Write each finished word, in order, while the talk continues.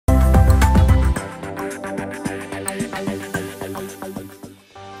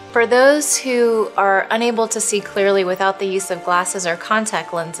For those who are unable to see clearly without the use of glasses or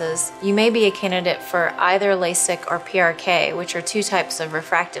contact lenses, you may be a candidate for either Lasik or PRK, which are two types of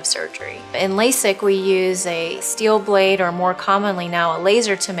refractive surgery. In Lasik, we use a steel blade, or more commonly now a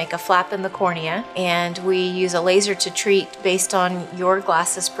laser, to make a flap in the cornea, and we use a laser to treat based on your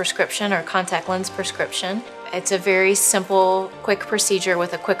glasses prescription or contact lens prescription. It's a very simple, quick procedure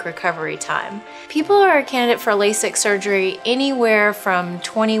with a quick recovery time. People are a candidate for LASIK surgery anywhere from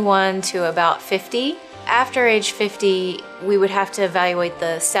 21 to about 50. After age 50, we would have to evaluate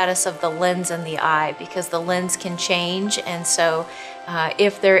the status of the lens in the eye, because the lens can change, and so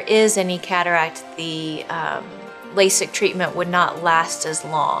if there is any cataract, the LASIK treatment would not last as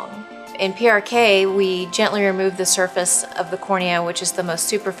long. In PRK, we gently remove the surface of the cornea, which is the most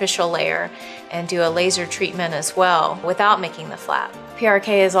superficial layer, and do a laser treatment as well without making the flap.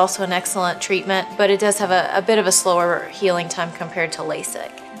 PRK is also an excellent treatment, but it does have a bit of a slower healing time compared to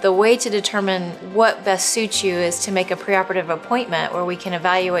LASIK. The way to determine what best suits you is to make a preoperative appointment where we can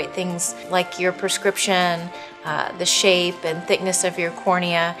evaluate things like your prescription, the shape and thickness of your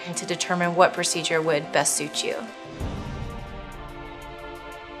cornea, and to determine what procedure would best suit you.